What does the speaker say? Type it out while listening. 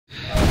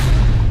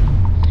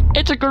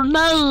It's a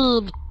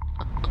grenade!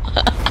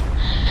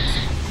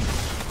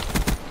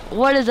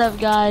 What is up,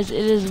 guys?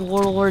 It is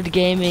Warlord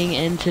Gaming,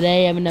 and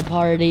today I'm in a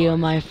party with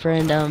my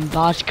friend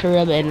Boss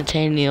Karib and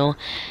Nathaniel,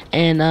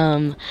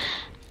 and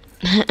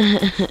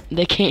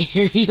they can't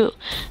hear you,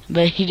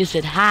 but he just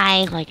said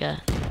hi like a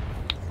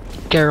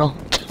girl.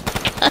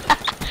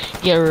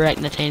 Get wrecked,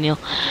 Nathaniel.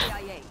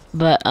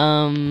 But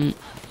oh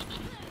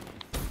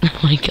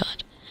my god.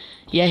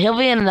 Yeah, he'll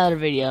be in another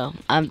video.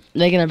 I'm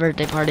making a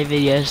birthday party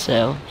video,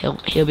 so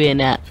he'll be in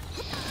that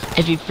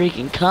if he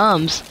freaking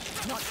comes.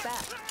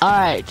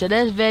 Alright, so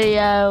this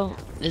video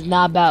is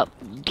not about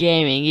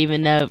gaming,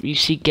 even though you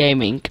see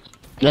gaming.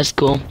 That's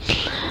cool.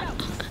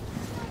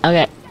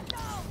 Okay.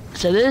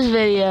 So this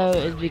video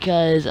is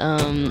because,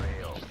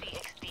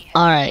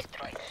 alright.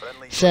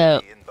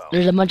 So,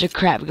 there's a bunch of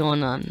crap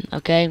going on,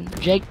 okay?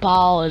 Jake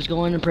Paul is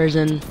going to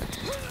prison.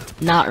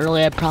 Not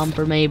really a problem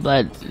for me,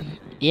 but,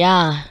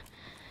 yeah.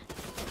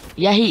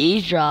 Yeah, he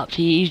eavesdropped.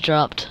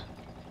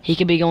 He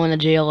could be going to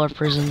jail or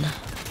prison.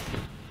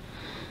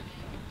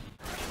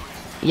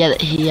 Yeah,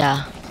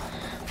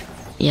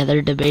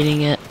 they're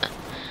debating it.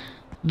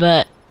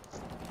 But,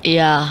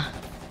 yeah.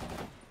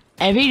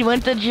 If he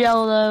went to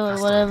jail, though,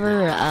 or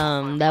whatever,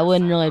 that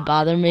wouldn't really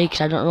bother me,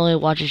 because I don't really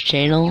watch his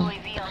channel.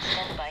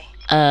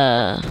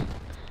 Now,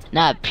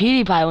 if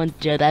PewDiePie went to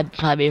jail, that'd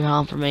probably be a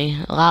problem for me.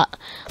 There's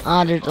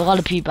a lot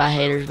of PewDiePie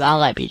haters, but I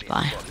like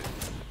PewDiePie.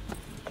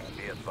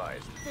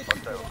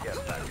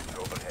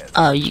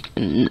 Oh,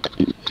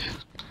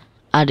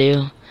 I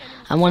do.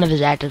 I'm one of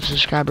his active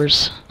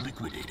subscribers.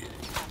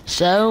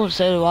 So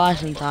do I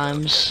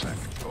sometimes.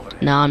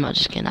 No, I'm not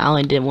just kidding. I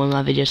only did one of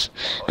my videos.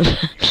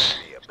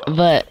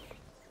 But,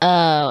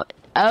 oh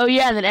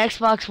yeah, then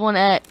Xbox One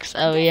X.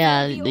 Oh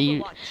yeah,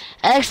 the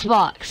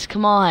Xbox,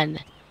 come on.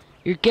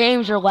 Your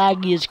games are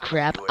laggy as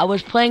crap. I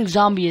was playing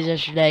zombies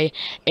yesterday,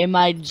 and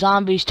my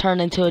zombies turned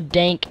into a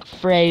dank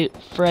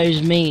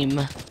froze meme.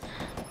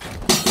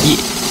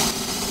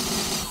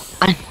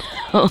 I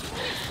know.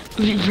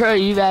 Bro, I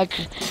mean,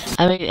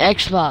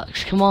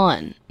 Xbox, come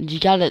on. You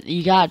got to.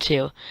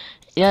 You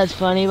know what's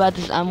funny about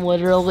this? I'm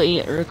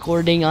literally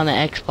recording on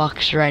an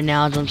Xbox right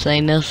now as I'm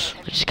saying this,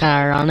 which is kind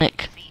of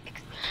ironic.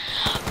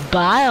 But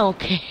I don't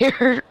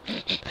care.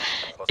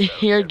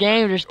 Your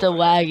games are still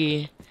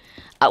laggy.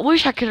 I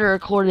wish I could have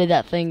recorded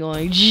that thing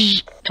going.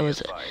 It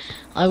was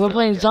like we're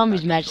playing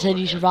zombies match. It said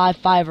you survive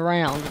 5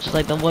 rounds, which is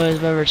like the lowest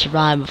I've ever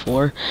survived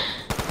before.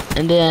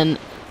 And then,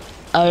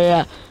 oh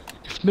yeah,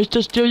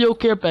 Mr. Steal Your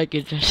Care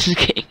Package. Just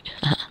kidding.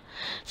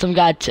 Some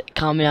guy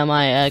comment on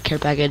my care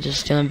package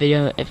just stealing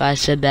video. If I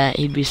said that,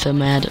 he'd be so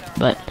mad.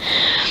 But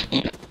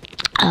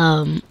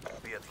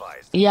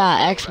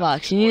yeah,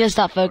 Xbox. You need to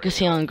stop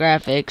focusing on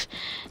graphics,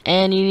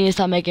 and you need to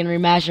stop making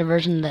remastered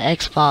versions of the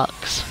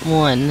Xbox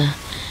One.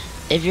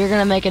 If you're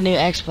gonna make a new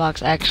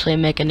Xbox, actually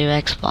make a new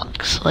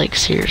Xbox. Like,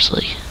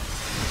 seriously.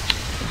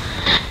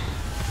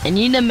 And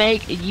you need to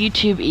make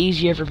YouTube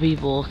easier for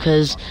people,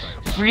 cause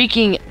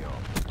freaking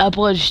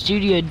Upload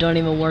Studio don't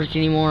even work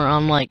anymore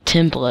on like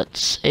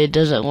templates. It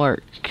doesn't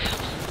work.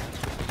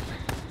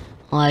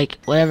 Like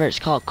whatever it's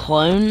called,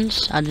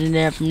 clones. I did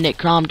that from Nick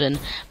Crompton,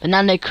 but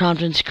now Nick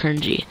Crompton's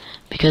cringy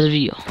because of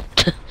you.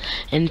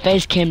 And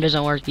Facecam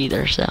doesn't work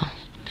either. So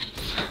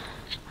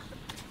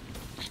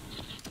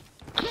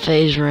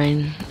Phase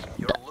Rain.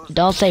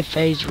 Don't say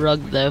Phase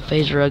Rug though.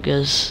 Phase Rug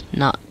is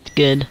not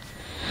good.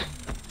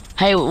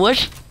 Hey,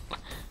 which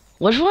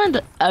one?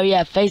 Oh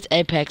yeah, Phase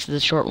Apex is the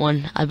short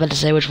one. I was about to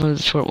say which one is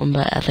the short one,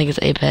 but I think it's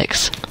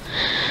Apex.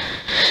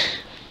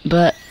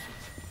 But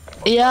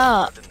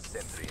yeah,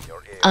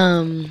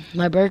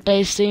 my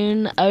birthday's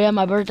soon. Oh yeah,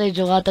 my birthday's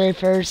July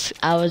 31st.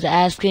 I was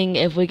asking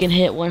if we can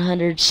hit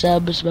 100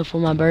 subs before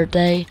my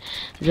birthday,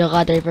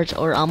 July 31st,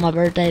 or on my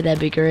birthday.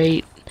 That'd be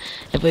great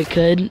if we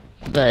could.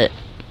 But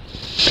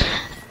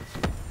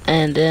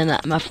and then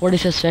my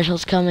 45th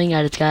special's coming.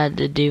 I just got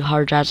to do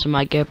hard drives with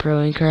my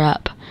GoPro and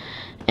crap.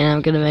 And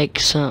I'm gonna make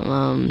some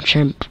I'm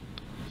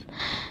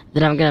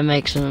gonna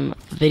make some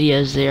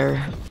videos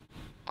there,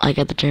 like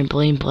at the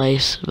trampoline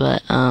place.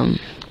 But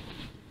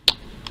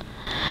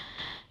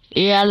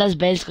yeah, that's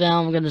basically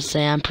all I'm gonna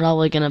say. I'm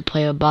probably gonna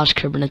play with Boss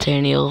Karib and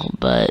Nathaniel,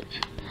 but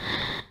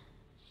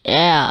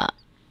yeah,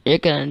 you're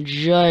gonna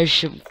enjoy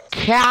some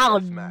Call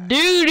of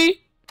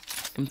Duty.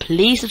 And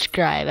please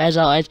subscribe as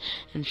always.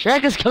 And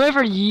Shrek is coming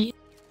for you.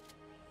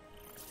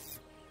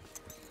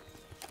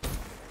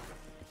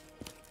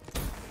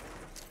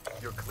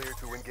 You're clear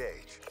to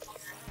engage.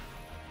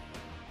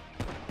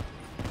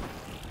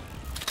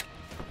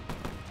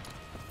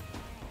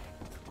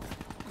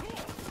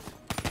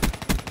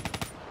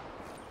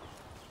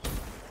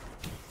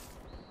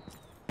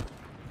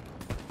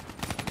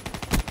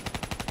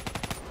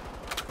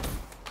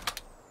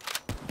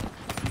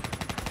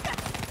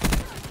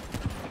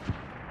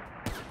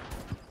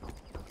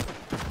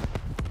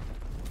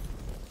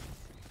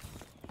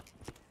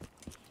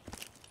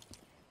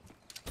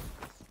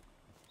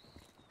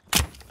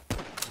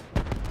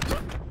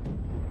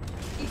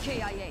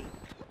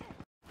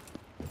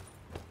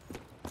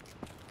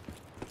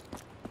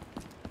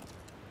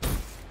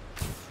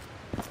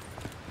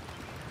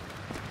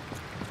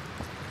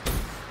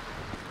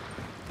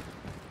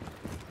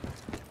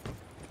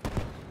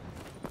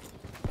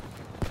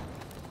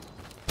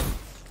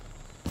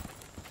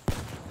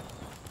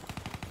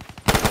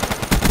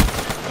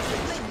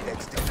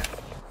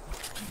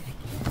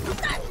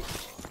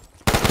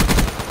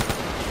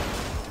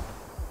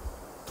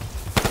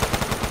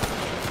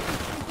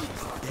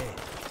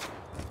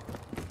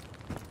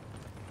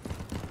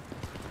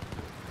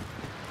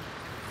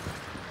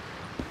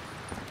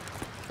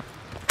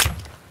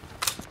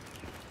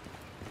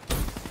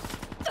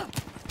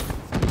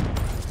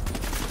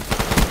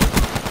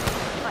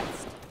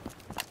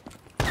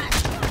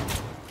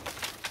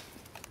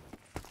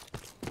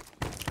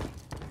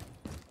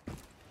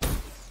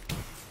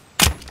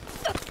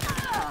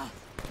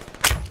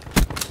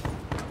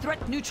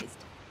 Threat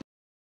neutralized.